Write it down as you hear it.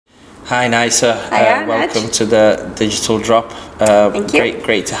Hi Nysa, welcome to the Digital Drop. Thank you.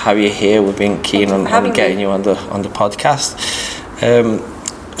 Great to have you here. We've been keen on getting you on the podcast.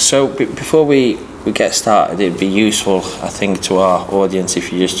 So before we get started, it'd be useful, I think, to our audience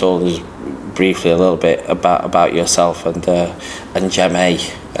if you just told us briefly a little bit about yourself and GEM-A.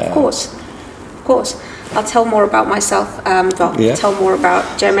 Of course. I'll tell more about myself. Tell more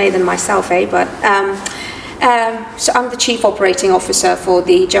about GEM-A than myself, but. So I'm the Chief Operating Officer for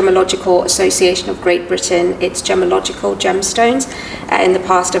the Gemological Association of Great Britain. It's gemological gemstones. In the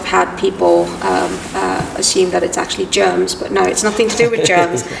past I've had people assume that it's actually germs, but no, it's nothing to do with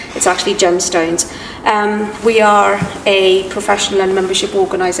germs. It's actually gemstones. We are a professional and membership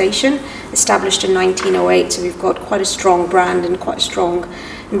organisation established in 1908, so we've got quite a strong brand and quite a strong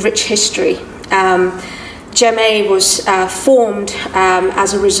and rich history. GEM-A was formed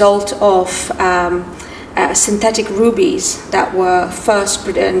as a result of synthetic rubies that were first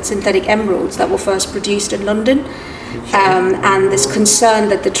and synthetic emeralds that were first produced in London, and this concern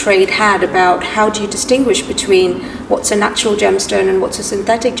that the trade had about how do you distinguish between what's a natural gemstone and what's a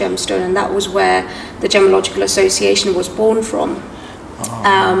synthetic gemstone, and that was where the Gemological Association was born from.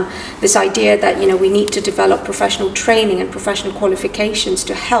 This idea that we need to develop professional training and professional qualifications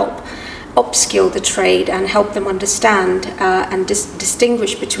to help upskill the trade and help them understand and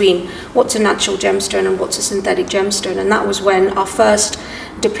distinguish between what's a natural gemstone and what's a synthetic gemstone. And that was when our first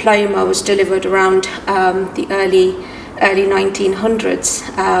diploma was delivered around the early 1900s,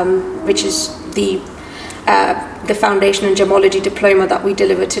 which is the Foundation in Gemology diploma that we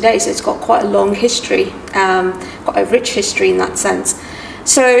deliver today. So it's got quite a long history, quite a rich history in that sense.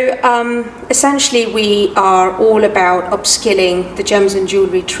 So essentially we are all about upskilling the gems and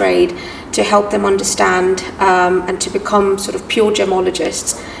jewellery trade to help them understand and to become sort of pure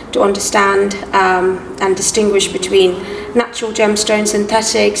gemologists, to understand and distinguish between natural gemstones,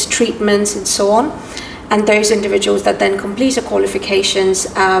 synthetics, treatments and so on. And those individuals that then complete their qualifications,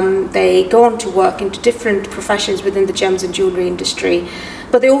 they go on to work into different professions within the gems and jewellery industry,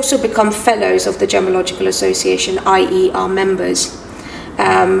 but they also become fellows of the Gemological Association, i.e. our members.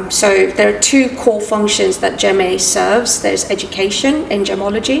 So there are two core functions that GEM-A serves. There's education in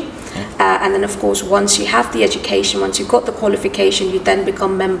gemology, and then of course once you have the education, once you've got the qualification, you then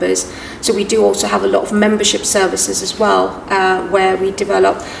become members. So we do also have a lot of membership services as well, where we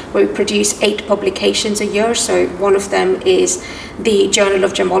produce 8 publications a year. So one of them is the Journal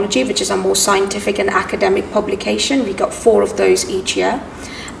of Gemology, which is a more scientific and academic publication. We got 4 of those each year.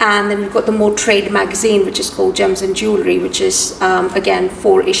 And then we've got the more trade magazine, which is called Gems and Jewellery, which is, again,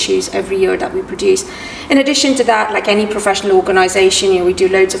 4 issues every year that we produce. In addition to that, like any professional organisation, we do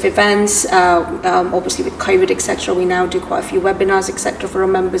loads of events. Obviously with COVID, etc., we now do quite a few webinars, etc., for our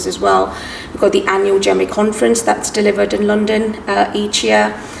members as well. We've got the annual GEM-A conference that's delivered in London each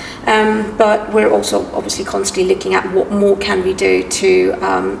year. But we're also obviously constantly looking at what more can we do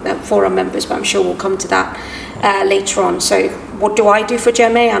for our members, but I'm sure we'll come to that later on. So what do I do for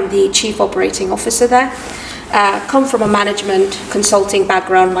GEM-A? I'm the Chief Operating Officer there. Come from a management consulting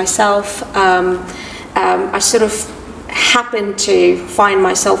background myself. I sort of happened to find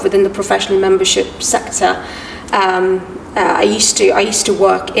myself within the professional membership sector. I used to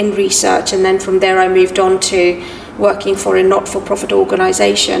work in research, and then from there I moved on to working for a not-for-profit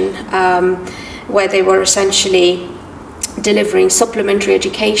organisation where they were essentially delivering supplementary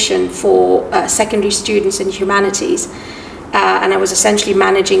education for secondary students in humanities. And I was essentially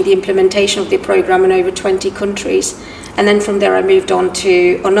managing the implementation of the programme in over 20 countries. And then from there I moved on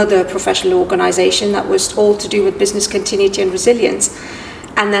to another professional organisation that was all to do with business continuity and resilience.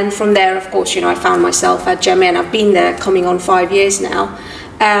 And then from there, of course, I found myself at GEM-A, and I've been there coming on 5 years now.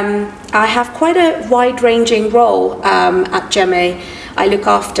 I have quite a wide-ranging role at GEM-A. I look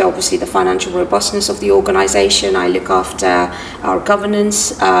after, obviously, the financial robustness of the organisation. I look after our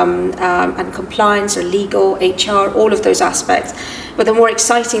governance and compliance, or legal, HR, all of those aspects. But the more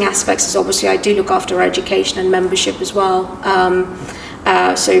exciting aspects is obviously I do look after our education and membership as well.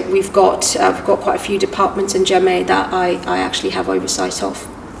 So we've got quite a few departments in GEM-A that I actually have oversight of.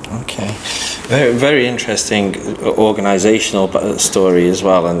 Okay, very interesting organisational story as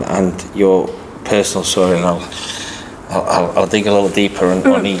well, and your personal story, and I'll dig a little deeper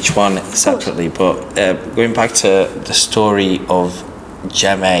on each one separately. But going back to the story of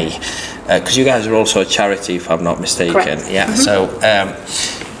GEM-A, because you guys are also a charity, if I'm not mistaken. Correct. Yeah. Mm-hmm. So,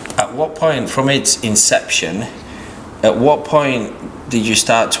 at what point from its inception, at what point did you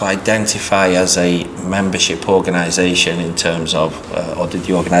start to identify as a membership organisation in terms of, or did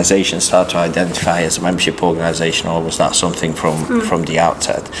the organisation start to identify as a membership organisation, or was that something from the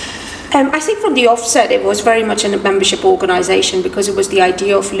outset? I think from the offset it was very much a membership organisation, because it was the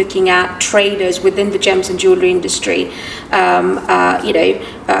idea of looking at traders within the gems and jewellery industry,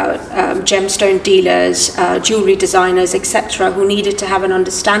 gemstone dealers, jewellery designers, etc., who needed to have an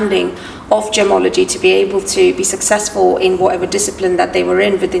understanding of gemology to be able to be successful in whatever discipline that they were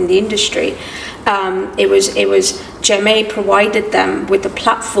in within the industry. It was GEMA provided them with a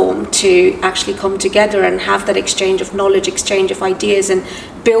platform to actually come together and have that exchange of knowledge, exchange of ideas, and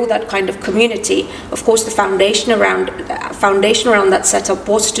build that kind of community. Of course, the foundation around that setup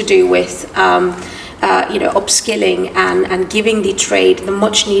was to do with upskilling and giving the trade the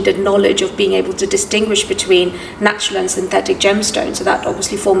much needed knowledge of being able to distinguish between natural and synthetic gemstones. So that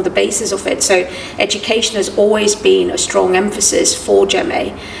obviously formed the basis of it. So education has always been a strong emphasis for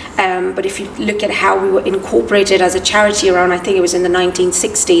GEMA. But if you look at how we were incorporated as a charity around, I think it was in the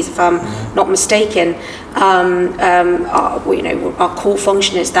 1960s, if I'm not mistaken, our core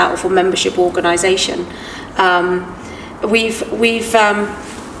function is that of a membership organisation.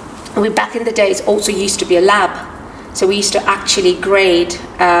 We back in the days also used to be a lab, so we used to actually grade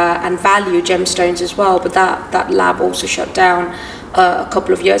and value gemstones as well, but that lab also shut down a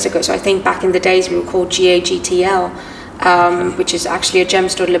couple of years ago. So I think back in the days we were called GAGTL, which is actually a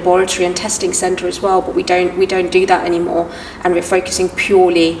gemstone laboratory and testing centre as well, but we don't do that anymore, and we're focusing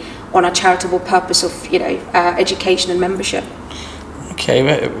purely on our charitable purpose of education and membership. Okay,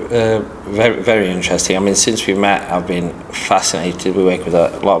 very, very interesting. I mean, since we met, I've been fascinated. We work with a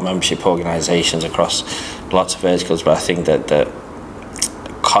lot of membership organisations across lots of verticals, but I think that the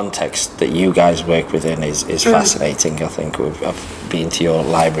context that you guys work within is fascinating. I think I've been to your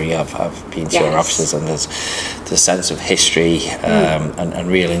library, I've been to your offices, and there's the sense of history and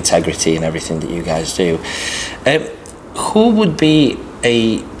real integrity in everything that you guys do. Who would be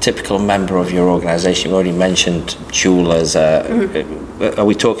a typical member of your organisation? You already mentioned jewellers. Are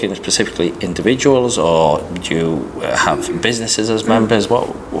we talking specifically individuals, or do you have businesses as members?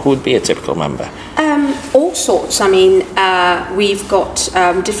 Who would be a typical member? All sorts. I mean, we've got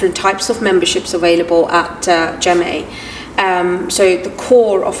different types of memberships available at GEMA. So the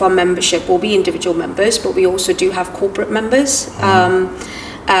core of our membership will be individual members, but we also do have corporate members.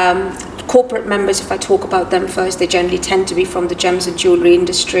 Corporate members, if I talk about them first, they generally tend to be from the gems and jewellery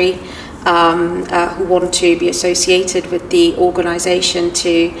industry, who want to be associated with the organisation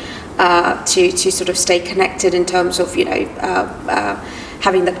to sort of stay connected in terms of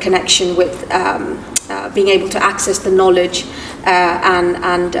having that connection with being able to access the knowledge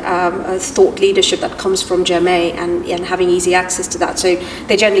and thought leadership that comes from GEMA, and having easy access to that. So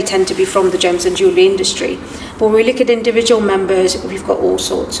they generally tend to be from the gems and jewellery industry. But when we look at individual members, we've got all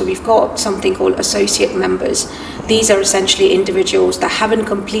sorts. So we've got something called associate members. These are essentially individuals that haven't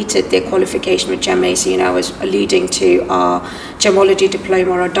completed their qualification with GEMA. So, I was alluding to our gemology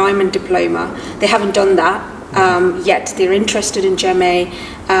diploma or our diamond diploma. They haven't done that. Yet they're interested in GEMA.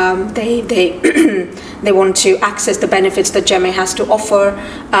 They want to access the benefits that GEMA has to offer,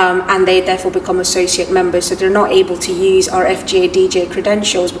 and they therefore become associate members. So they're not able to use our FGA DJ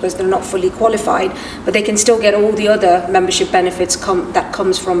credentials because they're not fully qualified, but they can still get all the other membership benefits that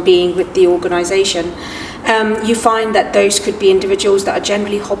comes from being with the organisation. You find that those could be individuals that are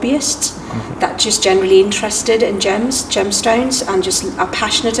generally hobbyists, that just generally interested in gemstones, and just are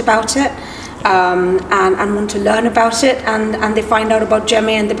passionate about it. And want to learn about it, and they find out about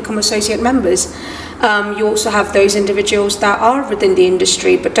GEMA and they become associate members. You also have those individuals that are within the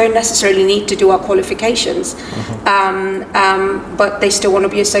industry but don't necessarily need to do our qualifications, but they still want to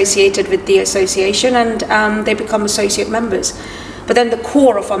be associated with the association, and they become associate members. But then the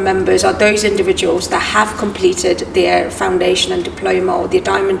core of our members are those individuals that have completed their foundation and diploma or their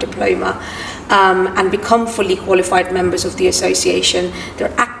diamond diploma, and become fully qualified members of the association.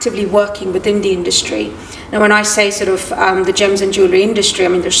 They're actively working within the industry. Now, when I say sort of the gems and jewellery industry, I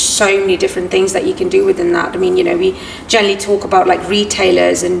mean, there's so many different things that you can do within that. I mean, we generally talk about like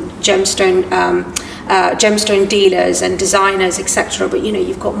retailers and gemstone dealers and designers, etc. But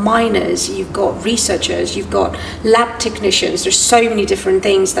you've got miners, you've got researchers, you've got lab technicians. There's so many different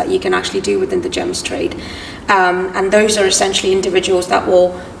things that you can actually do within the gems trade, and those are essentially individuals that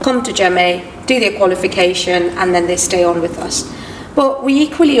will come to GEMA, do their qualification, and then they stay on with us. But we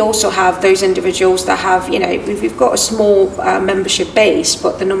equally also have those individuals that have, we've got a small membership base,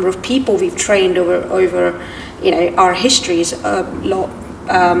 but the number of people we've trained over our history is a lot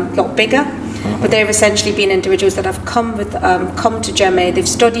bigger. but they've essentially been individuals that have come to GEMA, they've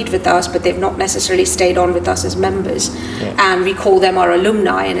studied with us, but they've not necessarily stayed on with us as members, and we call them our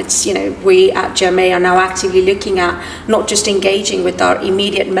alumni. And it's, we at GEMA are now actively looking at not just engaging with our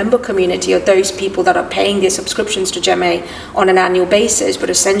immediate member community or those people that are paying their subscriptions to GEMA on an annual basis, but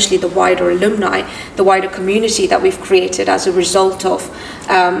essentially the wider alumni, the wider community that we've created as a result of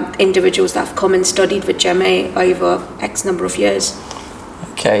individuals that have come and studied with GEMA over X number of years.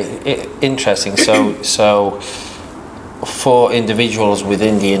 Okay, interesting. So for individuals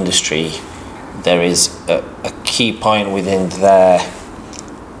within the industry, there is a key point within their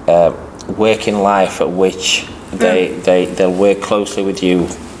working life at which they'll work closely with you,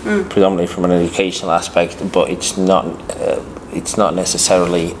 predominantly from an educational aspect, but it's not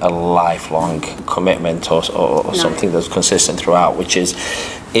necessarily a lifelong commitment or something that's consistent throughout, which is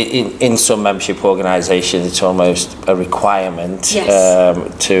in some membership organisations it's almost a requirement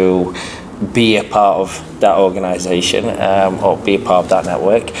to be a part of that organisation or be a part of that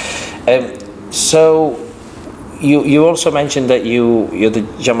network. So you also mentioned that you're the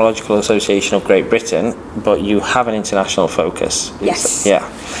Gemological Association of Great Britain, but you have an international focus. Yes. Yeah.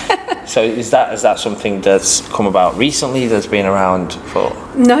 So is that something that's come about recently, that's been around for?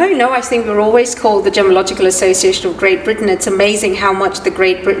 No, I think we're always called the Gemological Association of Great Britain. It's amazing how much the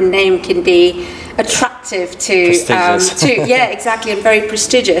Great Britain name can be attractive to exactly, and very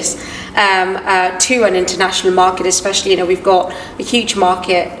prestigious to an international market, especially, we've got a huge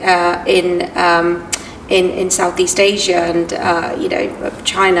market in Southeast Asia and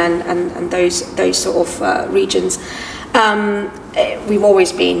China and those sort of regions. We've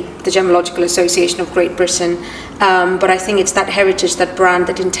always been the Gemological Association of Great Britain, but I think it's that heritage, that brand,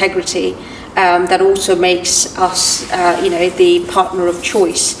 that integrity that also makes us, the partner of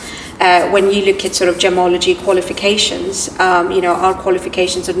choice. When you look at sort of gemology qualifications, our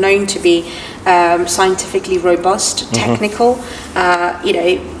qualifications are known to be scientifically robust, technical.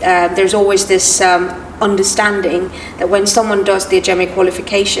 There's always this understanding that when someone does their GEMA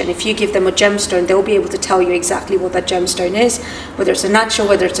qualification, if you give them a gemstone, they'll be able to tell you exactly what that gemstone is, whether it's a natural,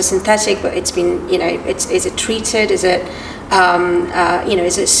 whether it's a synthetic, but it's been, is it treated, is it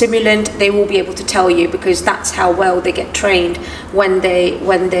is it simulant? They will be able to tell you, because that's how well they get trained when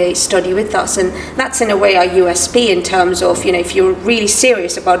they study with us. And that's in a way our USP in terms of, if you're really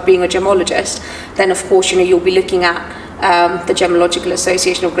serious about being a gemologist, then of course, you'll be looking at the Gemological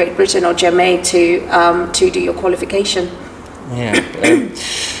Association of Great Britain, or GEMA, to do your qualification. Yeah,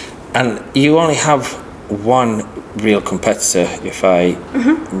 and you only have one real competitor, if I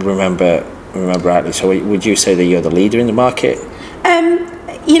remember rightly. So would you say that you're the leader in the market?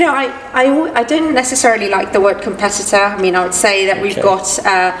 I don't necessarily like the word competitor. I mean, I would say that we've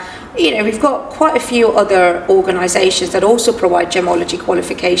got quite a few other organisations that also provide gemology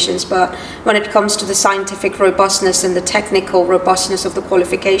qualifications, but when it comes to the scientific robustness and the technical robustness of the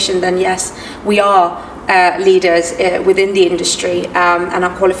qualification, then yes, we are leaders within the industry, and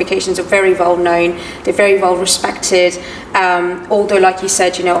our qualifications are very well known, they're very well respected, although like you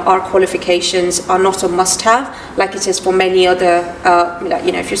said, our qualifications are not a must-have like it is for many other,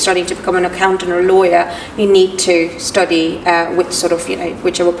 if you're studying to become an accountant or a lawyer, you need to study with sort of,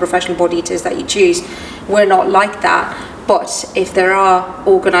 whichever professional body it is that you choose. We're not like that. But if there are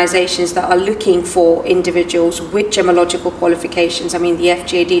organisations that are looking for individuals with gemological qualifications, I mean, the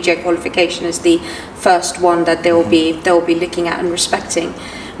FGA DJ qualification is the first one that they'll be looking at and respecting.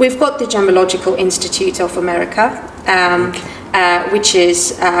 We've got the Gemological Institute of America, which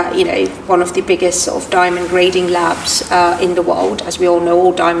is one of the biggest sort of diamond grading labs in the world. As we all know,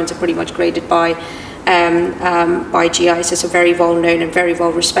 all diamonds are pretty much graded by GIs. It's a very well-known and very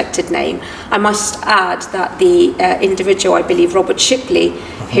well-respected name. I must add that the individual, I believe Robert Shipley,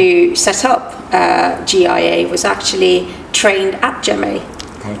 who set up GIA, was actually trained at GEMA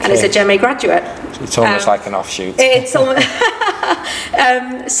and is a GEMA graduate. It's almost like an offshoot. It's almost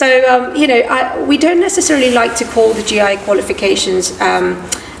we don't necessarily like to call the GI qualifications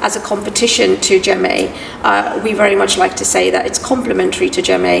as a competition to GEMA. We very much like to say that it's complementary to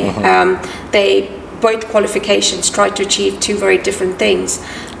GEMA. Both qualifications try to achieve two very different things.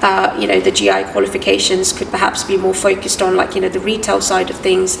 The GI qualifications could perhaps be more focused on, the retail side of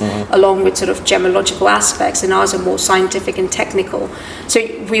things, along with sort of gemological aspects, and ours are more scientific and technical. So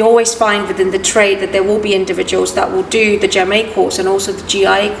we always find within the trade that there will be individuals that will do the GEMA course and also the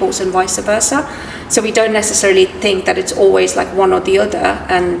GIA course and vice versa. So we don't necessarily think that it's always like one or the other,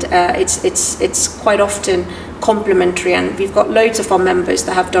 and it's quite often complementary, and we've got loads of our members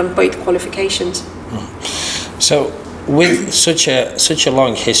that have done both qualifications. So with such a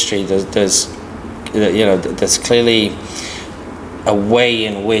long history, there's clearly a way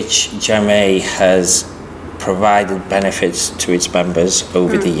in which GEMA has provided benefits to its members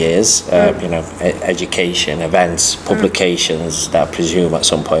over the years, you know, education, events, publications that I presume at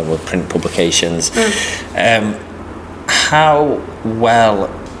some point were print publications. How well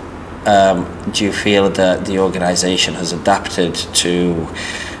do you feel that the organisation has adapted to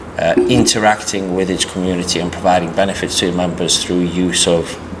interacting with its community and providing benefits to members through use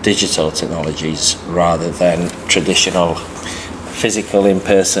of digital technologies rather than traditional physical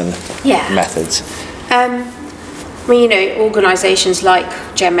in-person methods? I mean, you know, organisations like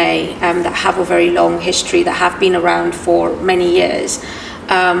GEMA that have a very long history, that have been around for many years,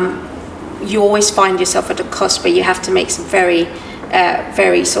 you always find yourself at a cusp where you have to make some very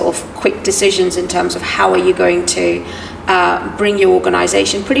sort of quick decisions in terms of how are you going to bring your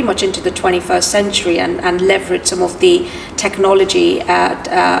organisation pretty much into the 21st century and leverage some of the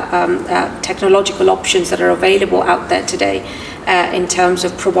technological options that are available out there today in terms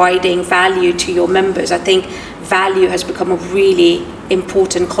of providing value to your members. I think value has become a really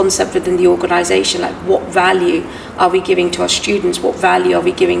important concept within the organisation. Like, what value are we giving to our students? What value are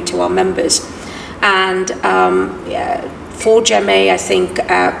we giving to our members? And for GEMA, I think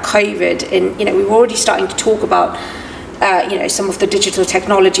COVID, you know, we were already starting to talk about you know, some of the digital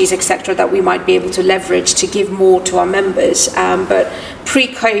technologies, etc., that we might be able to leverage to give more to our members. But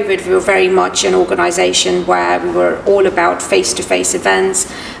pre-COVID, we were very much an organisation where we were all about face-to-face events.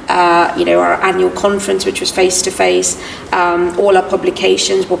 You know, our annual conference, which was face-to-face. All our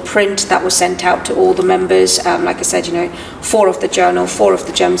publications were print that was sent out to all the members. Like I said, you know, 4 of the journal, 4 of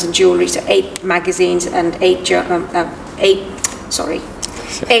the gems and jewellery, so 8 magazines and 8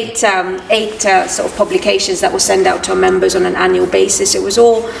 sort of publications that were sent out to our members on an annual basis. It was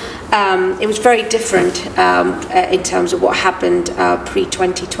all, it was very different in terms of what happened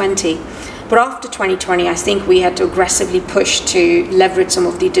pre-2020. But after 2020, I think we had to aggressively push to leverage some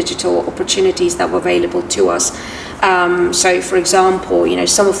of the digital opportunities that were available to us. So, for example, you know,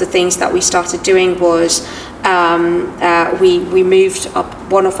 some of the things that we started doing was we moved up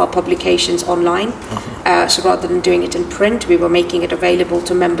one of our publications online. So rather than doing it in print, we were making it available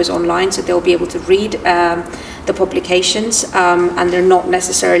to members online, so they'll be able to read the publications, and they're not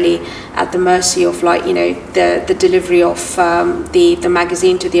necessarily at the mercy of, like, you know, the delivery of the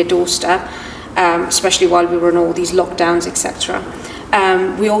magazine to their doorstep, especially while we were in all these lockdowns, etc.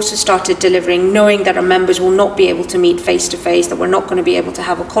 We also started delivering, knowing that our members will not be able to meet face-to-face, that we're not going to be able to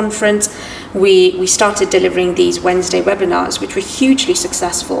have a conference. We started delivering these Wednesday webinars, which were hugely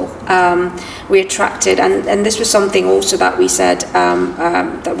successful. We attracted, and this was something also that we said,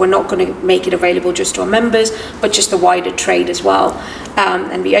 that we're not going to make it available just to our members, but just the wider trade as well.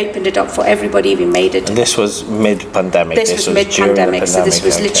 And we opened it up for everybody. We made it. And this was mid-pandemic? This was mid-pandemic, so this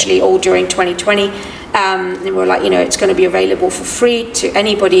was literally all during 2020. And we were like, you know, it's going to be available for free to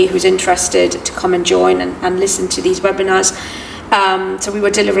anybody who's interested to come and join and listen to these webinars. So we were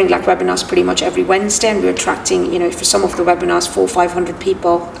delivering like webinars pretty much every Wednesday, and we were attracting, you know, for some of the webinars, 400 or 500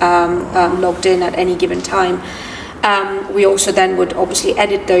 people logged in at any given time. We also then would obviously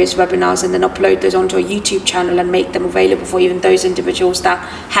edit those webinars and then upload those onto a YouTube channel and make them available for even those individuals that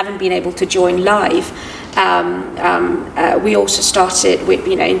haven't been able to join live. We also started with,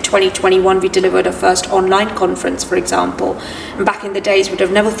 you know, in 2021 we delivered a first online conference, for example. And back in the days we'd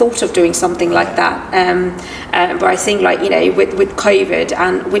have never thought of doing something like that. But I think, like, you know, with COVID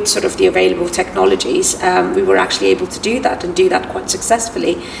and with sort of the available technologies, we were actually able to do that and do that quite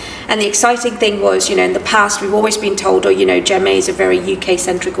successfly. And the exciting thing was, you know, in the past we've always been told, oh, you know, GEMA is a very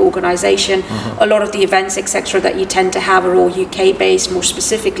UK-centric organisation. A lot of the events, etc., that you tend to have are all UK-based, more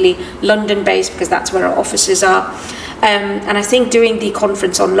specifically London-based, because that's where our offices are. And I think doing the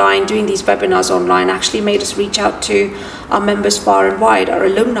conference online, doing these webinars online, actually made us reach out to our members far and wide, our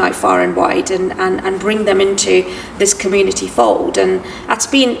alumni far and wide, and bring them into this community fold. And that's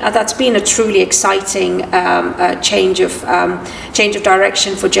been a truly exciting change of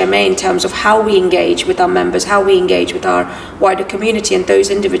direction for GEMA in terms of how we engage with our members, how we engage with our wider community, and those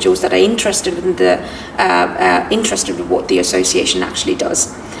individuals that are interested in interested in what the association actually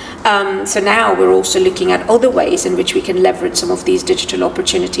does. So now we're also looking at other ways in which we can leverage some of these digital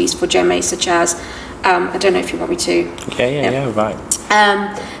opportunities for GEMA, such as, I don't know if you want me to. Yeah, right.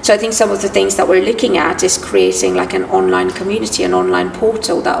 So I think some of the things that we're looking at is creating like an online community, an online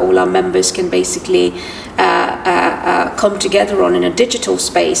portal that all our members can basically come together on in a digital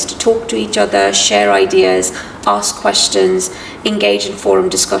space to talk to each other, share ideas, ask questions, engage in forum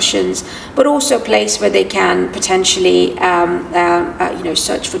discussions, but also a place where they can potentially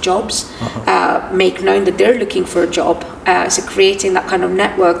search for jobs, make known that they're looking for a job. So creating that kind of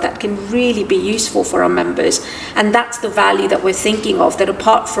network that can really be useful for our members. And that's the value that we're thinking of, that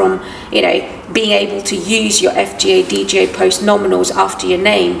apart from being able to use your FGA, DGA post nominals after your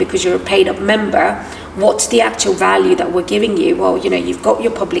name because you're a paid up member, what's the actual value that we're giving you? Well, you've got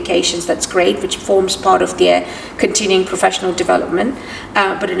your publications, that's great, which forms part of their continuing professional development.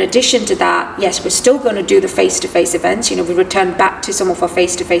 But in addition to that, yes, we're still going to do the face-to-face events. We returned back to some of our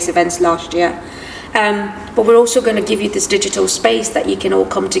face-to-face events last year. But we're also going to give you this digital space that you can all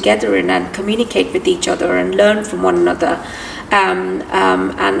come together in and communicate with each other and learn from one another. And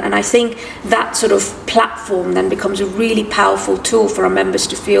I think that sort of platform then becomes a really powerful tool for our members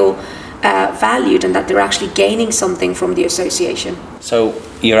to feel valued and that they're actually gaining something from the association. So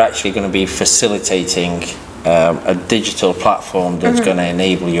you're actually going to be facilitating a digital platform that's going to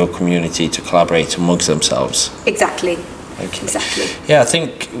enable your community to collaborate amongst themselves. Exactly. Okay. Exactly. Yeah, I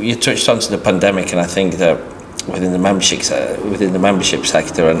think you touched on to the pandemic, and I think that within the membership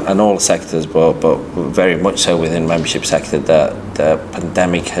sector and all sectors, but very much so within the membership sector, that the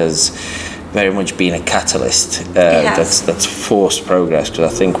pandemic has very much been a catalyst that's forced progress.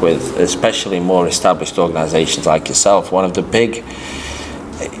 Because I think with especially more established organisations like yourself, one of the big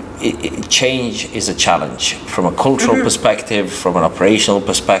change is a challenge from a cultural perspective, from an operational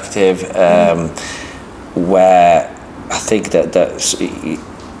perspective, where I think that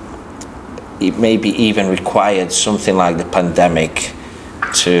it maybe even required something like the pandemic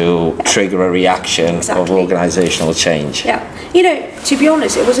to trigger a reaction of organisational change. Yeah, to be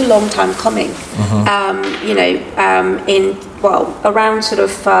honest, it was a long time coming. Around sort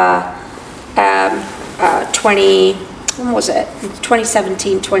of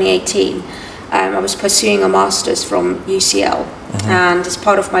 2017, 2018, I was pursuing a master's from UCL, and as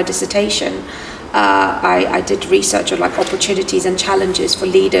part of my dissertation, I did research on opportunities and challenges for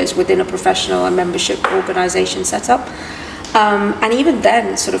leaders within a professional and membership organisation setup. And even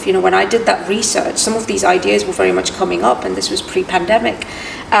then, when I did that research, some of these ideas were very much coming up, and this was pre-pandemic.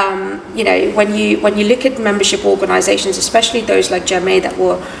 When you look at membership organisations, especially those like GEMA that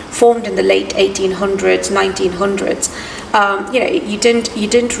were formed in the late 1800s, 1900s, you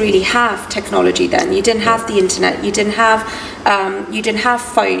didn't really have technology then. You didn't have the internet. You didn't have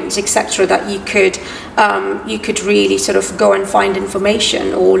phones, etc. That you could really sort of go and find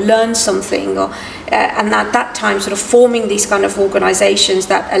information or learn something. And at that time, sort of forming these kind of organisations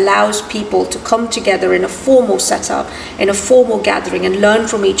that allows people to come together in a formal setup, in a formal gathering, and learn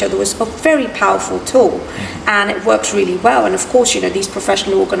from each other was a very powerful tool, and it works really well. And of course, these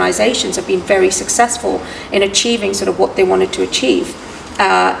professional organisations have been very successful in achieving sort of what they wanted to achieve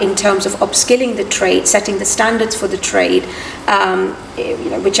in terms of upskilling the trade, setting the standards for the trade,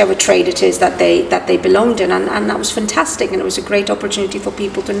 whichever trade it is that they belonged in, and that was fantastic, and it was a great opportunity for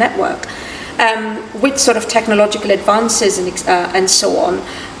people to network. With sort of technological advances and so on,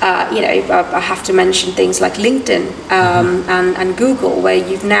 I have to mention things like LinkedIn and Google, where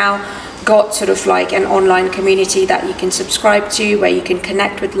you've now got sort of like an online community that you can subscribe to, where you can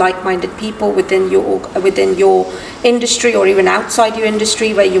connect with like-minded people within your industry or even outside your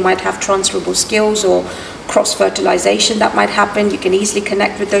industry, where you might have transferable skills or cross-fertilization that might happen. You can easily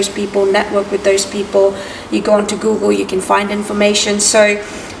connect with those people, network with those people. You go onto Google, you can find information. So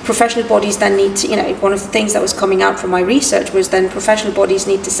professional bodies then need to, one of the things that was coming out from my research was then professional bodies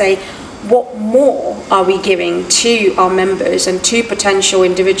need to say, what more are we giving to our members and to potential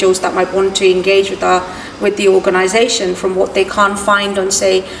individuals that might want to engage with the organisation from what they can't find on,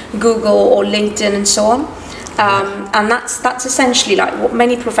 say, Google or LinkedIn and so on. And that's essentially like what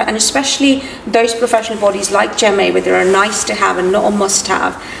many and especially those professional bodies like GEMA, where they're a nice to have and not a must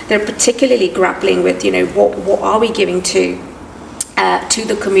have, they're particularly grappling with, what are we giving to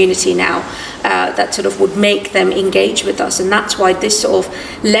the community now that sort of would make them engage with us. And that's why this sort of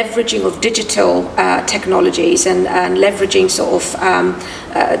leveraging of digital technologies and leveraging sort of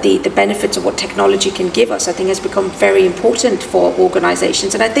the benefits of what technology can give us, I think has become very important for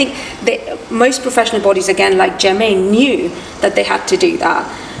organizations. And I think most professional bodies, again, like GEMA, knew that they had to do that.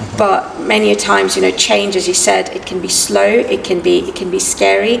 But many a times, change, as you said, it can be slow, it can be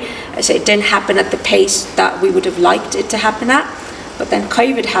scary. So it didn't happen at the pace that we would have liked it to happen at. But then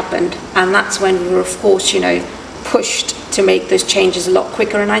COVID happened, and that's when we were, of course, pushed to make those changes a lot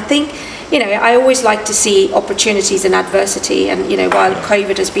quicker. And I think, I always like to see opportunities in adversity. And, while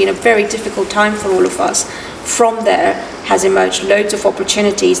COVID has been a very difficult time for all of us, from there has emerged loads of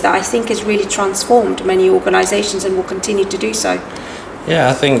opportunities that I think has really transformed many organisations and will continue to do so.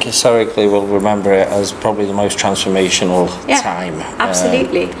 Yeah, I think historically we'll remember it as probably the most transformational time.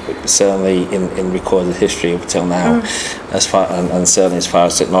 Absolutely. Certainly in recorded history up till now, as far and certainly as far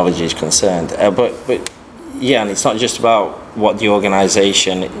as technology is concerned. But yeah, and it's not just about what the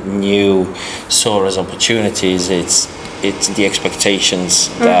organisation saw as opportunities. It's the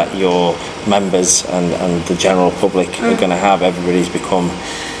expectations that your members and the general public are going to have. Everybody's become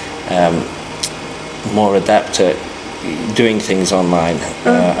more adept at doing things online,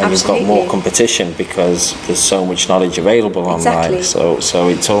 and you've got more competition because there's so much knowledge available online. So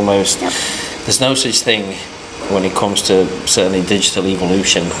it's almost there's no such thing when it comes to certainly digital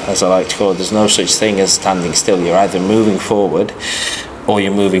evolution, as I like to call it. There's no such thing as standing still. You're either moving forward or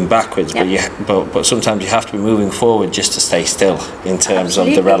you're moving backwards, but sometimes you have to be moving forward just to stay still in terms of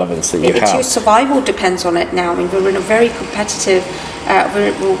the relevance that you have. Your survival depends on it now. I mean, we're in a very competitive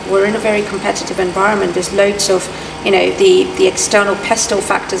environment. There's loads of, the external pestle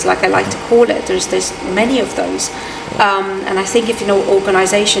factors, like I like to call it. There's many of those, and I think if an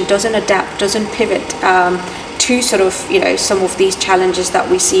organisation doesn't adapt, doesn't pivot to sort of some of these challenges that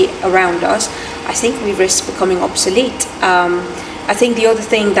we see around us, I think we risk becoming obsolete. I think the other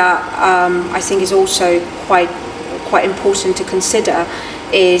thing that I think is also quite important to consider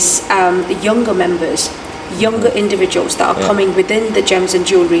is the younger members, younger individuals that are coming within the gems and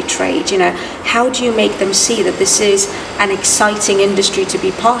jewellery trade. How do you make them see that this is an exciting industry to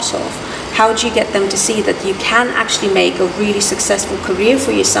be part of? How do you get them to see that you can actually make a really successful career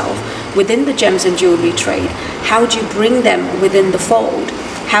for yourself within the gems and jewellery trade? How do you bring them within the fold?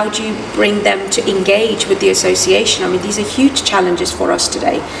 How do you bring them to engage with the association? I mean, these are huge challenges for us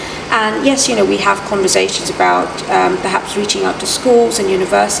today. And yes, we have conversations about perhaps reaching out to schools and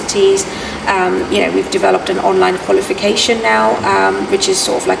universities. We've developed an online qualification now, which is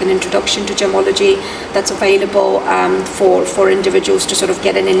sort of like an introduction to gemology that's available for individuals to sort of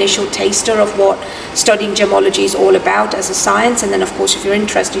get an initial taster of what studying gemology is all about as a science. And then, of course, if you're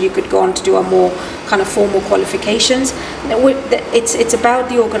interested, you could go on to do a more kind of formal qualifications. It's about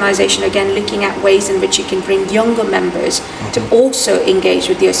the organisation, again, looking at ways in which you can bring younger members to also engage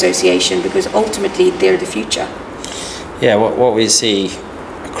with the association, because ultimately they're the future. Yeah, what we see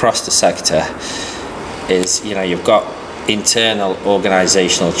across the sector is, you've got internal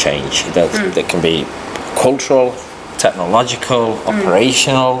organisational change that can be cultural, technological,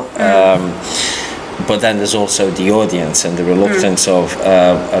 operational, but then there's also the audience and the reluctance of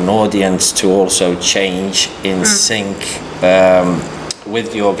an audience to also change in sync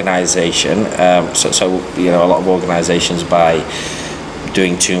with the organisation. So a lot of organisations, by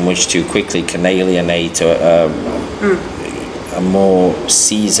doing too much too quickly, can alienate a more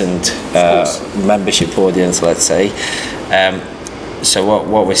seasoned membership audience, let's say. So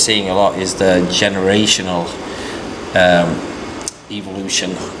what we're seeing a lot is the generational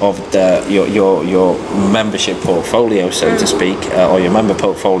evolution of your membership portfolio, so to speak, or your member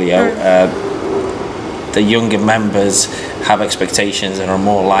portfolio. The younger members have expectations and are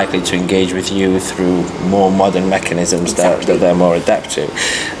more likely to engage with you through more modern mechanisms that they're more adept to.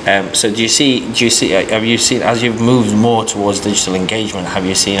 So do you see? Have you seen, as you've moved more towards digital engagement, have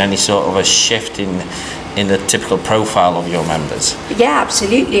you seen any sort of a shift in the typical profile of your members? Yeah,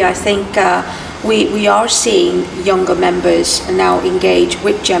 absolutely. I think we are seeing younger members now engage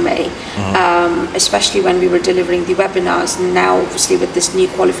with GEMA, especially when we were delivering the webinars, and now obviously with this new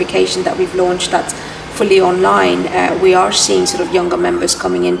qualification that we've launched that's fully online, we are seeing sort of younger members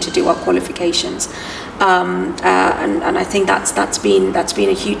coming in to do our qualifications, and I think that's been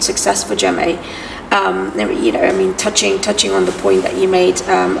a huge success for GEMA. Touching on the point that you made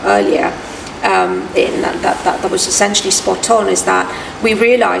earlier, that was essentially spot on, is that we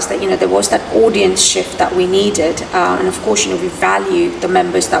realised that there was that audience shift that we needed, and of course we value the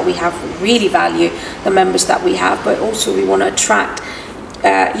members that we have, really value the members that we have, but also we want to attract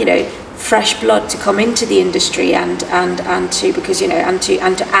fresh blood to come into the industry and to add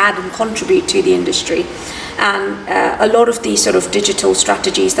and contribute to the industry. And a lot of these sort of digital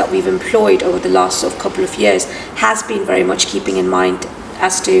strategies that we've employed over the last sort of couple of years has been very much keeping in mind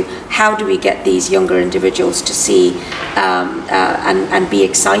as to how do we get these younger individuals to see and be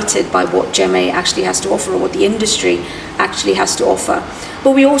excited by what GEMA actually has to offer, or what the industry actually has to offer.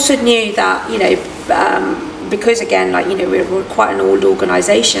 But we also knew that because again, we're quite an old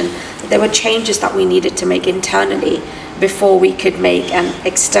organisation, there were changes that we needed to make internally before we could make an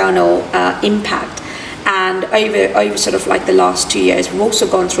external impact. And over sort of like the last 2 years, we've also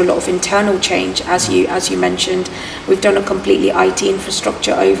gone through a lot of internal change, as you mentioned. We've done a completely IT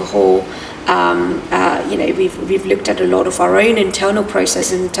infrastructure overhaul. We've looked at a lot of our own internal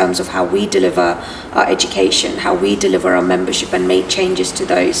processes in terms of how we deliver our education, how we deliver our membership, and made changes to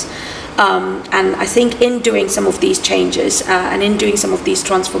those. And I think in doing some of these changes and in doing some of these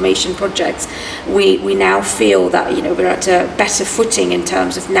transformation projects, we now feel that we're at a better footing in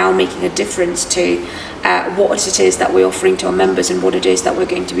terms of now making a difference to what it is that we're offering to our members and what it is that we're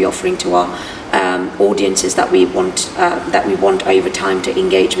going to be offering to our audiences that we want over time to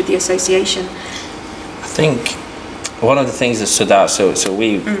engage with the association. I think one of the things that stood out. So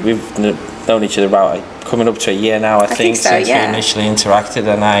we've known each other about coming up to a year now, I think so, since we initially interacted.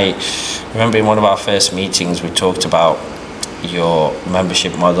 And I remember in one of our first meetings we talked about your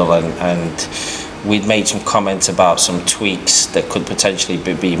membership model, and we'd made some comments about some tweaks that could potentially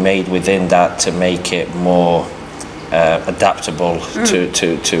be made within that to make it more adaptable to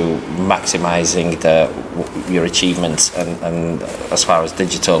maximising your achievements and as far as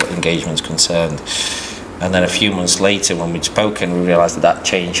digital engagement is concerned. And then a few months later, when we'd spoken, we realised that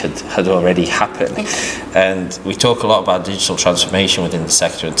change had already happened. And we talk a lot about digital transformation within the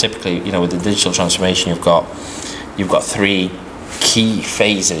sector. And typically, with the digital transformation, you've got three key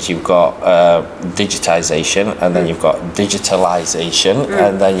phases. You've got digitization, and then you've got digitalization,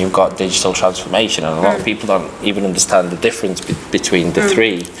 and then you've got digital transformation. And a lot of people don't even understand the difference between the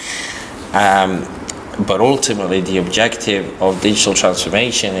three. But ultimately, the objective of digital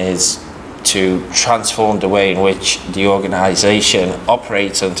transformation is to transform the way in which the organisation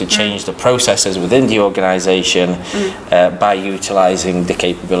operates and to change the processes within the organisation by utilising the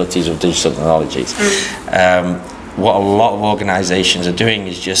capabilities of digital technologies. What a lot of organisations are doing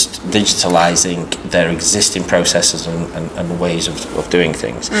is just digitalising their existing processes and ways of doing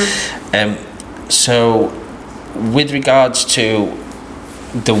things. So with regards to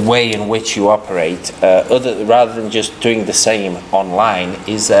the way in which you operate, rather than just doing the same online,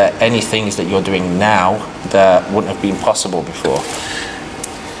 is there any things that you're doing now that wouldn't have been possible before?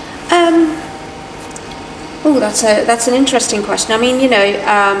 That's an interesting question. I mean,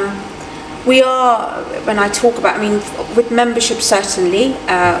 we are, when I talk about, with membership certainly,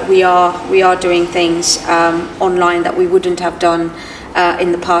 we are doing things online that we wouldn't have done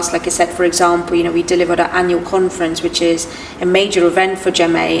in the past. Like I said, for example, we delivered our annual conference, which is a major event for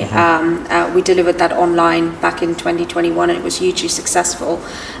GEMA. We delivered that online back in 2021, and it was hugely successful.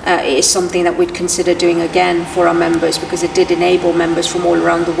 It is something that we'd consider doing again for our members, because it did enable members from all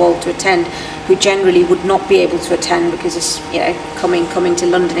around the world to attend, who generally would not be able to attend because it's coming to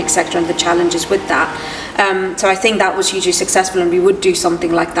London, etc., and the challenges with that. So I think that was hugely successful, and we would do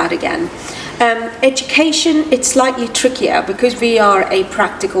something like that again. Education, it's slightly trickier because we are a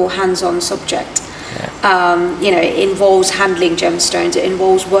practical, hands-on subject. It involves handling gemstones, it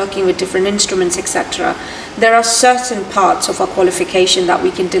involves working with different instruments, etc. There are certain parts of our qualification that we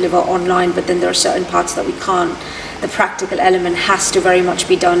can deliver online, but then there are certain parts that we can't. The practical element has to very much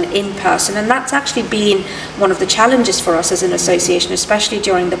be done in person, and that's actually been one of the challenges for us as an association, especially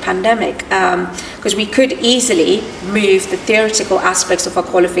during the pandemic, because we could easily move the theoretical aspects of our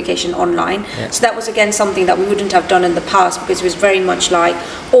qualification online. So that was again something that we wouldn't have done in the past, because it was very much like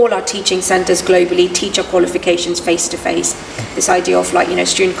all our teaching centres globally teach our qualifications face to face. This idea of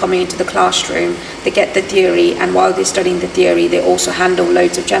student coming into the classroom, they get the theory, and while they're studying the theory, they also handle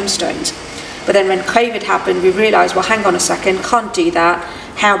loads of gemstones. But then when COVID happened, we realised, well, hang on a second, can't do that.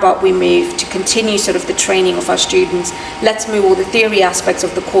 How about we move to continue sort of the training of our students? Let's move all the theory aspects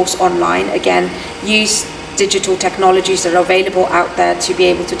of the course online. Again, use digital technologies that are available out there to be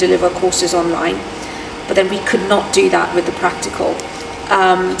able to deliver courses online. But then we could not do that with the practical.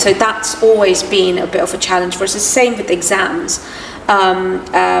 So that's always been a bit of a challenge for us. It's the same with exams.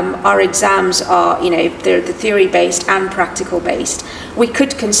 Our exams are, they're the theory-based and practical-based. We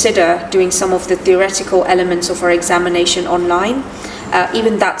could consider doing some of the theoretical elements of our examination online.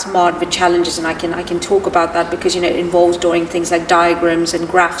 Even that's marred with challenges, and I can talk about that because it involves doing things like diagrams and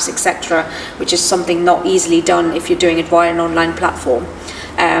graphs, etc., which is something not easily done if you're doing it via an online platform.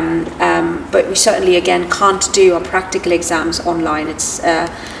 But we certainly again can't do our practical exams online. It's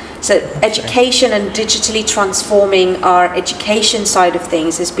so education and digitally transforming our education side of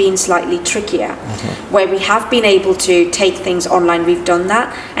things has been slightly trickier. Where we have been able to take things online, we've done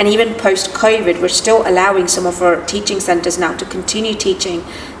that, and even post-COVID we're still allowing some of our teaching centres now to continue teaching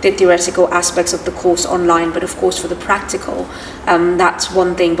the theoretical aspects of the course online, but of course for the practical, that's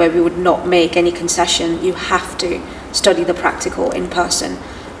one thing where we would not make any concession. You have to study the practical in person.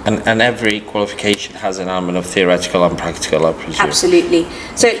 And every qualification has an element of theoretical and practical, I presume. Absolutely.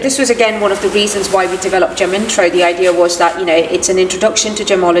 So this was again one of the reasons why we developed Gem Intro. The idea was that, you know, it's an introduction to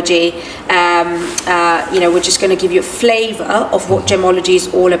gemology. You know, we're just going to give you a flavour of what gemology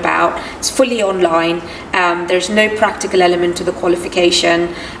is all about. It's fully online. There's no practical element to the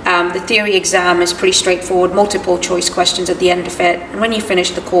qualification. The theory exam is pretty straightforward, multiple choice questions at the end of it. And when you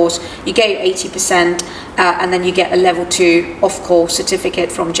finish the course, you get your 80%, and then you get a level 2 off-course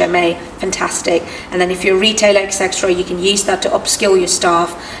certificate from GEMA. Fantastic. And then if you're a retailer, etc., you can use that to upskill your staff,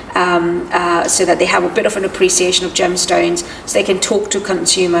 so that they have a bit of an appreciation of gemstones, so they can talk to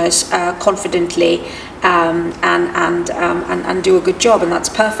consumers confidently, and do a good job, and that's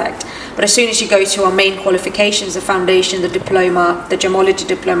perfect. But as soon as you go to our main qualifications, the foundation, the diploma, the gemology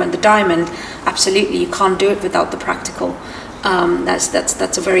diploma, and the diamond, absolutely you can't do it without the practical.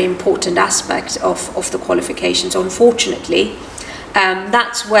 That's a very important aspect of the qualifications. Unfortunately,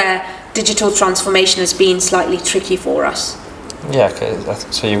 that's where digital transformation has been slightly tricky for us. Yeah,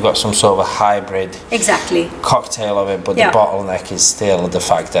 so you've got some sort of a hybrid cocktail of it, but the bottleneck is still the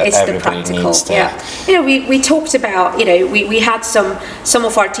fact that everybody needs to. Yeah. You know, we talked about, you know, we had some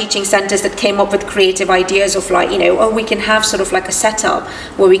of our teaching centres that came up with creative ideas of, like, you know, oh, we can have sort of like a setup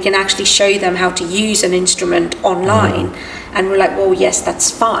where we can actually show them how to use an instrument online. And we're like, well, yes,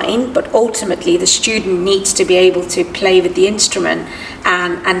 that's fine, but ultimately the student needs to be able to play with the instrument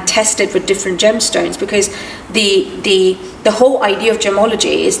and test it with different gemstones, because the whole idea of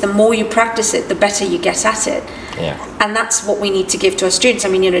gemology is the more you practice it, the better you get at it. Yeah. And that's what we need to give to our students. I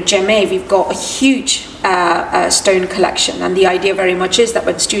mean, you know, GEMA, we've got a huge stone collection, and the idea very much is that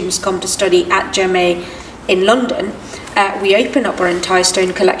when students come to study at GEMA in London, we open up our entire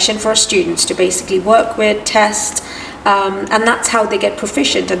stone collection for our students to basically work with, test, and that's how they get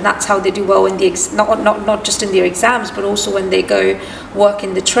proficient, and that's how they do well in the not just in their exams, but also when they go work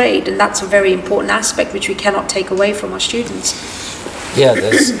in the trade. And that's a very important aspect which we cannot take away from our students. Yeah,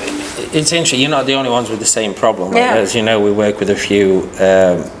 it's interesting. You're not the only ones with the same problem. Yeah. As you know, we work with a few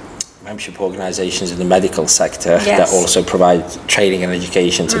membership organisations in the medical sector that also provide training and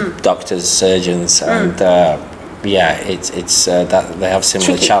education to doctors, surgeons, and yeah, it's that they have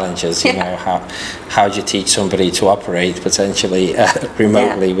similar challenges. You know, how do you teach somebody to operate potentially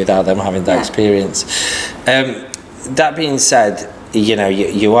remotely without them having that experience? That being said, you know,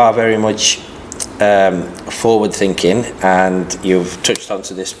 you are very much forward thinking, and you've touched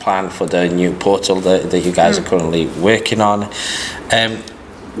onto this plan for the new portal that you guys are currently working on.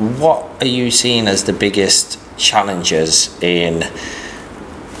 What are you seeing as the biggest challenges in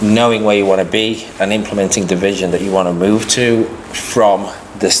knowing where you want to be and implementing the vision that you want to move to from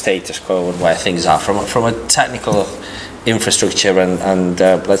the status quo and where things are from a technical infrastructure and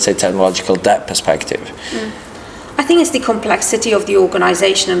let's say technological debt perspective? I think it's the complexity of the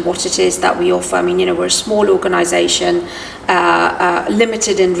organisation and what it is that we offer. I mean, you know, we're a small organisation,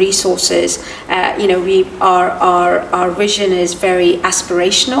 limited in resources. You know, our vision is very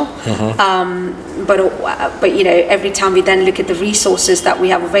aspirational, but you know, every time we then look at the resources that we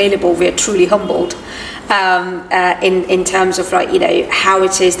have available, we're truly humbled in terms of, like, you know, how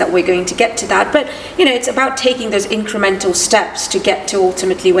it is that we're going to get to that. But you know, it's about taking those incremental steps to get to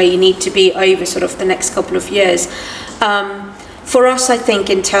ultimately where you need to be over sort of the next couple of years. For us, I think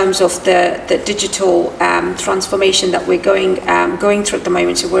in terms of the digital transformation that we're going through at the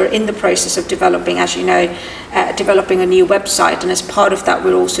moment, so we're in the process of developing, as you know, developing a new website, and as part of that,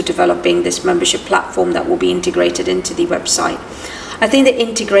 we're also developing this membership platform that will be integrated into the website. I think the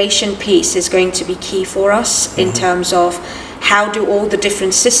integration piece is going to be key for us in terms of how do all the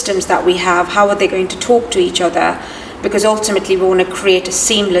different systems that we have, how are they going to talk to each other? Because ultimately we want to create a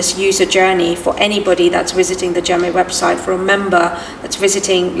seamless user journey for anybody that's visiting the GEMA website, for a member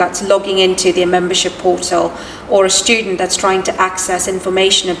that's logging into their membership portal, or a student that's trying to access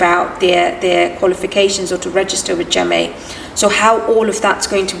information about their qualifications or to register with GEMA. So how all of that's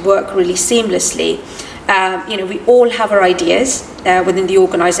going to work really seamlessly. You know, we all have our ideas within the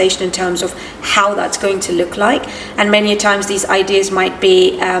organisation in terms of how that's going to look like, and many times these ideas might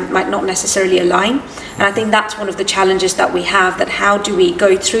not necessarily align. And I think that's one of the challenges that we have, that how do we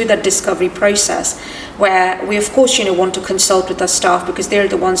go through that discovery process, where we of course, you know, want to consult with our staff, because they're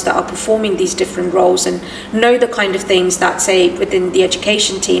the ones that are performing these different roles and know the kind of things that, say, within the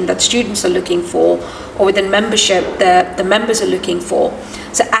education team that students are looking for, or within membership the members are looking for.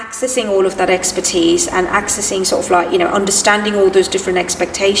 So accessing all of that expertise and accessing sort of, like, you know, understanding all those different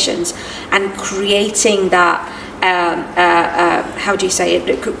expectations and creating that, how do you say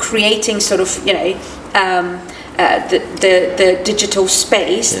it, creating sort of, you know, the digital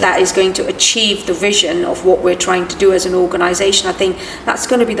space that is going to achieve the vision of what we're trying to do as an organization. I think that's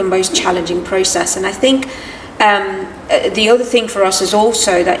going to be the most challenging process. And I think the other thing for us is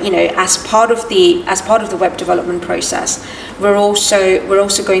also that, you know, as part of the web development process, we're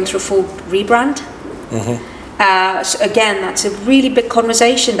also going through a full rebrand. So again, that's a really big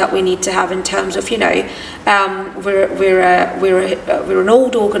conversation that we need to have in terms of, you know, we're an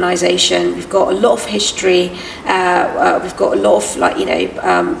old organisation. We've got a lot of history. We've got a lot of, like, you know,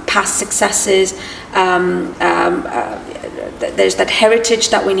 past successes. There's that heritage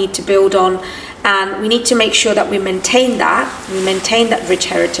that we need to build on, and we need to make sure that we maintain that rich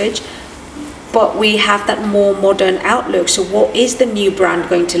heritage, but we have that more modern outlook. So what is the new brand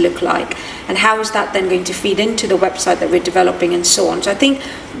going to look like, and how is that then going to feed into the website that we're developing, and so on. So I think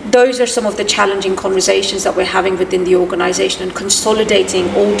those are some of the challenging conversations that we're having within the organization, and consolidating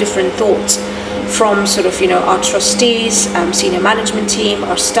all different thoughts from sort of, you know, our trustees, senior management team,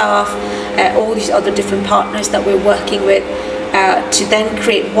 our staff, all these other different partners that we're working with, to then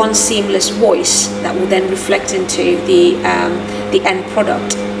create one seamless voice that will then reflect into the end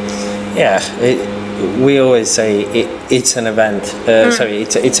product. Yeah, we always say it's an event. Sorry,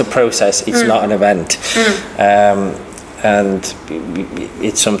 it's a process. It's not an event, and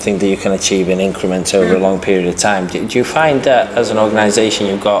it's something that you can achieve in increments over a long period of time. Do you find that as an organisation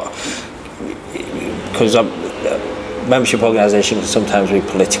you've got, because membership organisation can sometimes be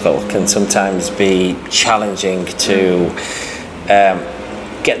political, can sometimes be challenging to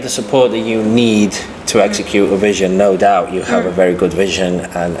get the support that you need to execute a vision? No doubt you have a very good vision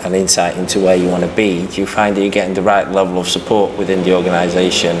and insight into where you want to be. Do you find that you're getting the right level of support within the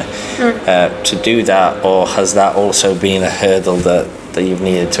organisation to do that, or has that also been a hurdle that you've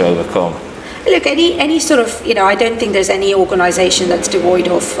needed to overcome? Look, any sort of, you know, I don't think there's any organisation that's devoid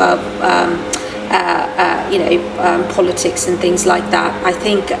of politics and things like that. I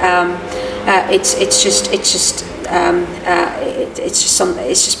think it's just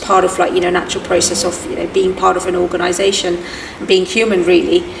part of, like, you know, natural process of, you know, being part of an organisation, being human,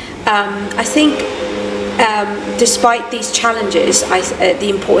 really. I think despite these challenges, the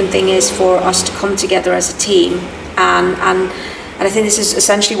important thing is for us to come together as a team, and I think this is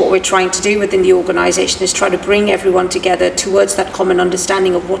essentially what we're trying to do within the organisation, is try to bring everyone together towards that common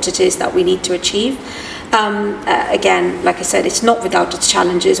understanding of what it is that we need to achieve. Again, like I said, it's not without its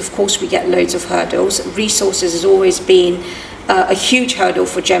challenges. Of course, we get loads of hurdles. Resources has always been a huge hurdle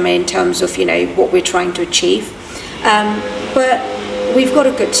for GEMA in terms of, you know, what we're trying to achieve. But we've got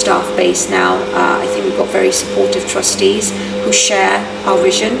a good staff base now. I think we've got very supportive trustees who share our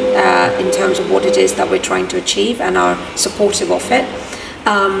vision in terms of what it is that we're trying to achieve and are supportive of it.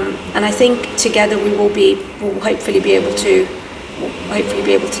 And I think together we'll hopefully be able to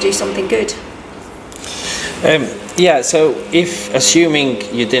do something good. Yeah, so if, assuming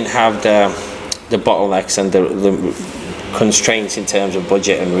you didn't have the bottlenecks and the constraints in terms of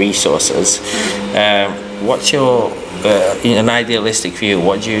budget and resources, what's your, in an idealistic view,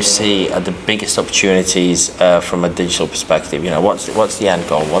 what do you see are the biggest opportunities from a digital perspective? You know, what's the end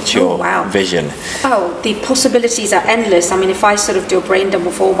goal? What's your vision? Oh, the possibilities are endless. I mean, if I sort of do a brain dump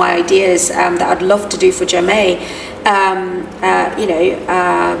of all my ideas that I'd love to do for GEMA,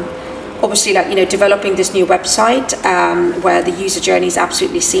 obviously, like, you know, developing this new website where the user journey is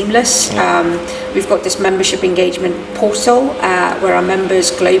absolutely seamless. We've got this membership engagement portal where our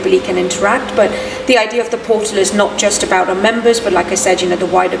members globally can interact. But the idea of the portal is not just about our members, but like I said, you know, the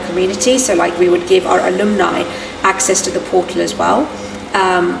wider community. So, like, we would give our alumni access to the portal as well.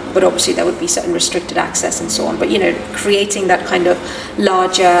 But obviously there would be certain restricted access and so on. But, you know, creating that kind of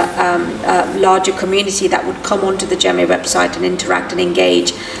larger community that would come onto the GEMA website and interact and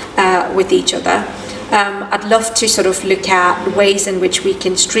engage with each other. I'd love to sort of look at ways in which we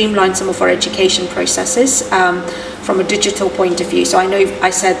can streamline some of our education processes from a digital point of view. So I know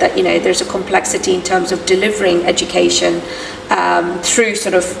I said that, you know, there's a complexity in terms of delivering education through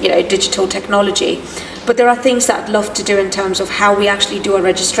sort of, you know, digital technology. But there are things that I'd love to do in terms of how we actually do a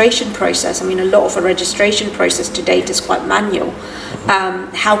registration process. I mean, a lot of a registration process to date is quite manual.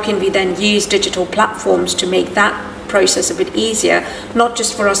 How can we then use digital platforms to make that process a bit easier, not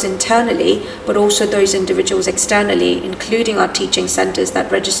just for us internally, but also those individuals externally, including our teaching centres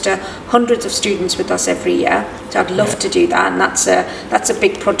that register hundreds of students with us every year. So I'd love to do that, and that's a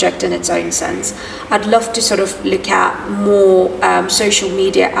big project in its own sense. I'd love to sort of look at more social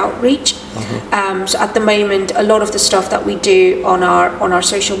media outreach. So at the moment, a lot of the stuff that we do on our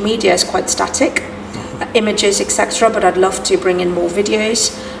social media is quite static. Images, etc., but I'd love to bring in more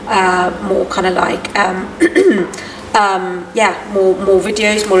videos, more kind of like more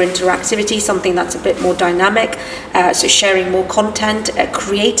videos, more interactivity, something that's a bit more dynamic. So sharing more content,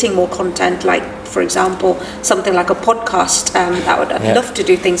 creating more content, like for example, something like a podcast. I'd love to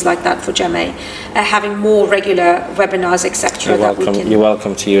do things like that for GEMA. Having more regular webinars, etc. You're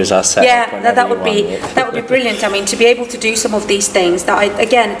welcome to use our setup. Yeah, that would be brilliant. I mean, to be able to do some of these things.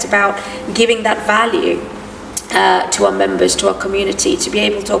 Again, it's about giving that value to our members, to our community, to be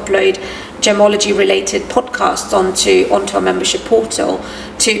able to upload gemology-related podcasts onto our membership portal,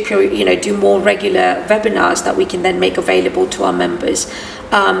 to do more regular webinars that we can then make available to our members.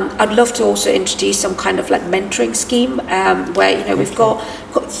 I'd love to also introduce some kind of like mentoring scheme where we've got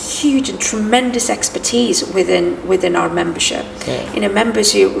huge and tremendous expertise within our membership.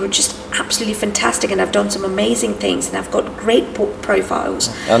 Members who are just absolutely fantastic and have done some amazing things and have got great profiles.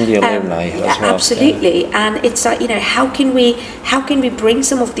 And the alumni as well. Absolutely. And it's how can we bring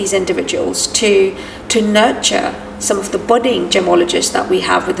some of these individuals to nurture some of the budding gemologists that we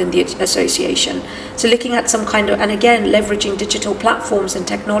have within the association. So looking at some kind of, and again, leveraging digital platforms and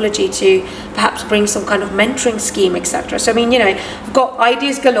technology to perhaps bring some kind of mentoring scheme, etc. So I mean, we've got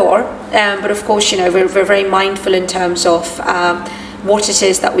ideas galore, but of course, we're very mindful in terms of what it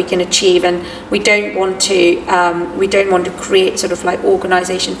is that we can achieve, and we don't want to create sort of like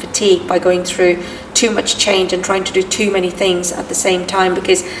organization fatigue by going through too much change and trying to do too many things at the same time,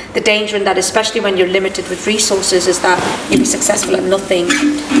 because the danger in that, especially when you're limited with resources, is that you'll be successful at nothing.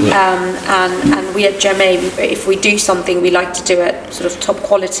 And we at GEMA, if we do something, we like to do it sort of top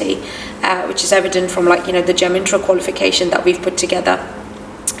quality, which is evident from the GEM Intro qualification that we've put together.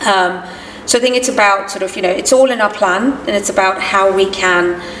 So I think it's about sort of, it's all in our plan, and it's about how we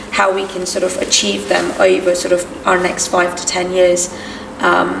can sort of achieve them over sort of our next 5 to 10 years.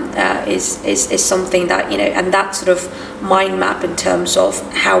 Is something that, and that sort of mind map in terms of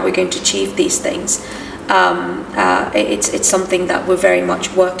how we're going to achieve these things. It's something that we're very much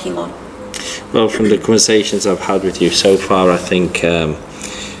working on. Well, from the conversations I've had with you so far, I think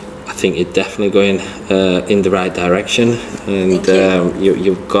it's definitely going in the right direction, and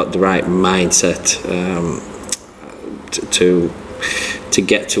you've got the right mindset to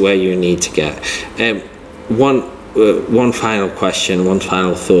get to where you need to get. One final question, one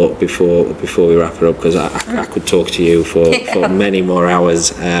final thought before we wrap it up, because I could talk to you for many more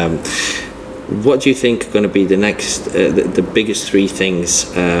hours. What do you think are going to be the next, the biggest three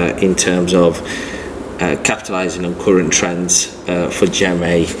things in terms of capitalising on current trends for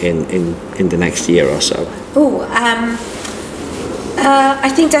GEMA in the next year or so? I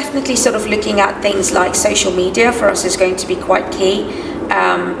think definitely sort of looking at things like social media for us is going to be quite key.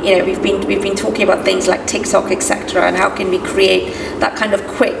 We've been talking about things like TikTok, etc., and how can we create that kind of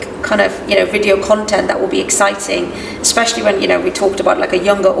quick video content that will be exciting, especially when we talked about like a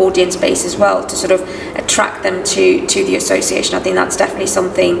younger audience base as well, to sort of attract them to the association. I think that's definitely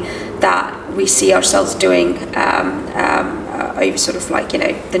something that we see ourselves doing over sort of like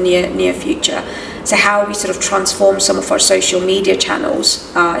the near future. So how we sort of transform some of our social media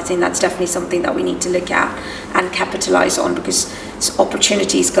channels, I think that's definitely something that we need to look at and capitalize on, because it's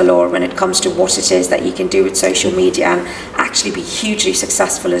opportunities galore when it comes to what it is that you can do with social media and actually be hugely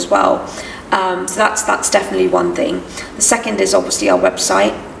successful as well. So that's definitely one thing. The second is obviously our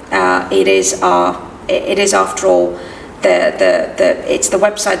website. It is after all it's the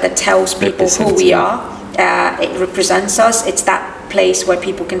website that tells people who we are. It represents us. It's that place where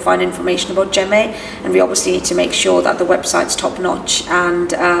people can find information about GEMA, and we obviously need to make sure that the website's top notch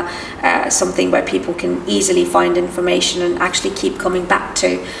and something where people can easily find information and actually keep coming back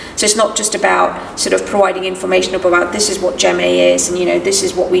to. So it's not just about sort of providing information about this is what GEMA is, and this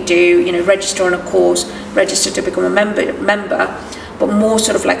is what we do, register on a course, register to become a member, but more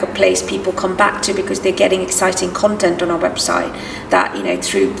sort of like a place people come back to because they're getting exciting content on our website, that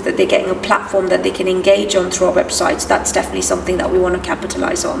through that they're getting a platform that they can engage on through our websites. That's definitely something that we want to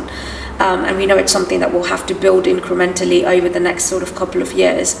capitalize on, and we know it's something that we'll have to build incrementally over the next sort of couple of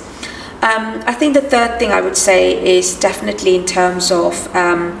years. I think the third thing I would say is definitely in terms of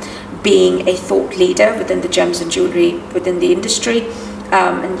being a thought leader within the gems and jewellery within the industry,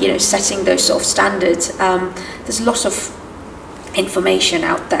 and setting those sort of standards. There's a lot of information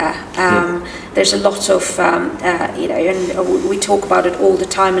out there. There's a lot of and we talk about it all the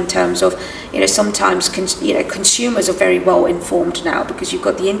time in terms of sometimes consumers are very well informed now because you've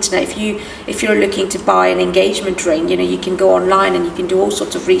got the internet. If you're looking to buy an engagement ring, you can go online and you can do all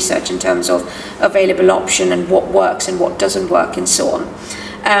sorts of research in terms of available option and what works and what doesn't work and so on.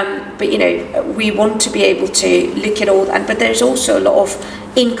 But we want to be able to look at all that, but there's also a lot of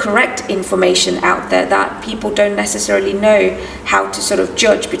incorrect information out there that people don't necessarily know how to sort of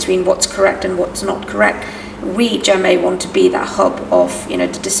judge between what's correct and what's not correct. we, GEMA, want to be that hub of,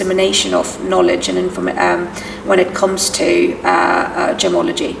 the dissemination of knowledge and when it comes to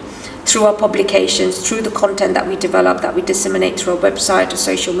gemology. Through our publications, through the content that we develop, that we disseminate through our website, our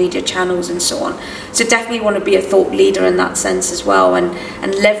social media channels, and so on. So definitely want to be a thought leader in that sense as well, and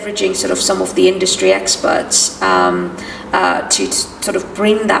leveraging sort of some of the industry experts to sort of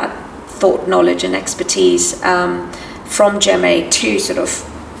bring that thought, knowledge, and expertise from GEMA to sort of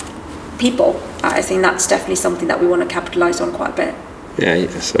people. I think that's definitely something that we want to capitalise on quite a bit. Yeah,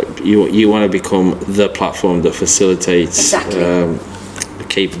 so you want to become the platform that facilitates exactly.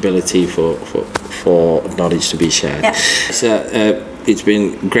 Capability for knowledge to be shared. Yeah. So, it's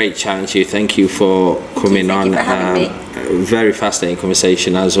been great chatting to you. Thank you for coming on. Thank you for having me. Very fascinating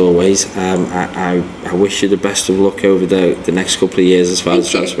conversation as always. I wish you the best of luck over the next couple of years as far as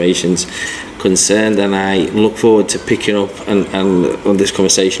transformation's concerned, and I look forward to picking up and on this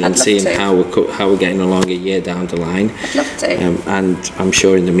conversation and seeing how we're getting along a year down the line. I'd love to. And I'm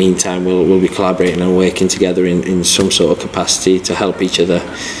sure in the meantime we'll be collaborating and working together in some sort of capacity to help each other.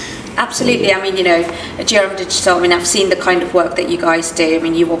 Absolutely. I mean, at GRM Digital, I've seen the kind of work that you guys do.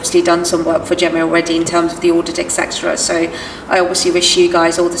 You've obviously done some work for GEMA already in terms of the audit, etc. So I obviously wish you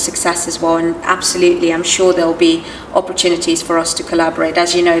guys all the success as well. And absolutely, I'm sure there'll be opportunities for us to collaborate.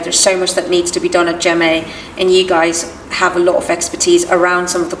 As you know, there's so much that needs to be done at GEMA, and you guys have a lot of expertise around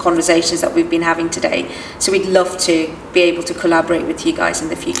some of the conversations that we've been having today. So we'd love to be able to collaborate with you guys in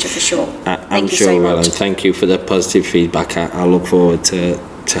the future for sure. I'm sure we will, and thank you for the positive feedback. I look forward to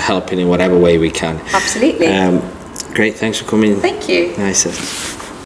helping in whatever way we can. Absolutely. Great, thanks for coming. Thank you. Nice.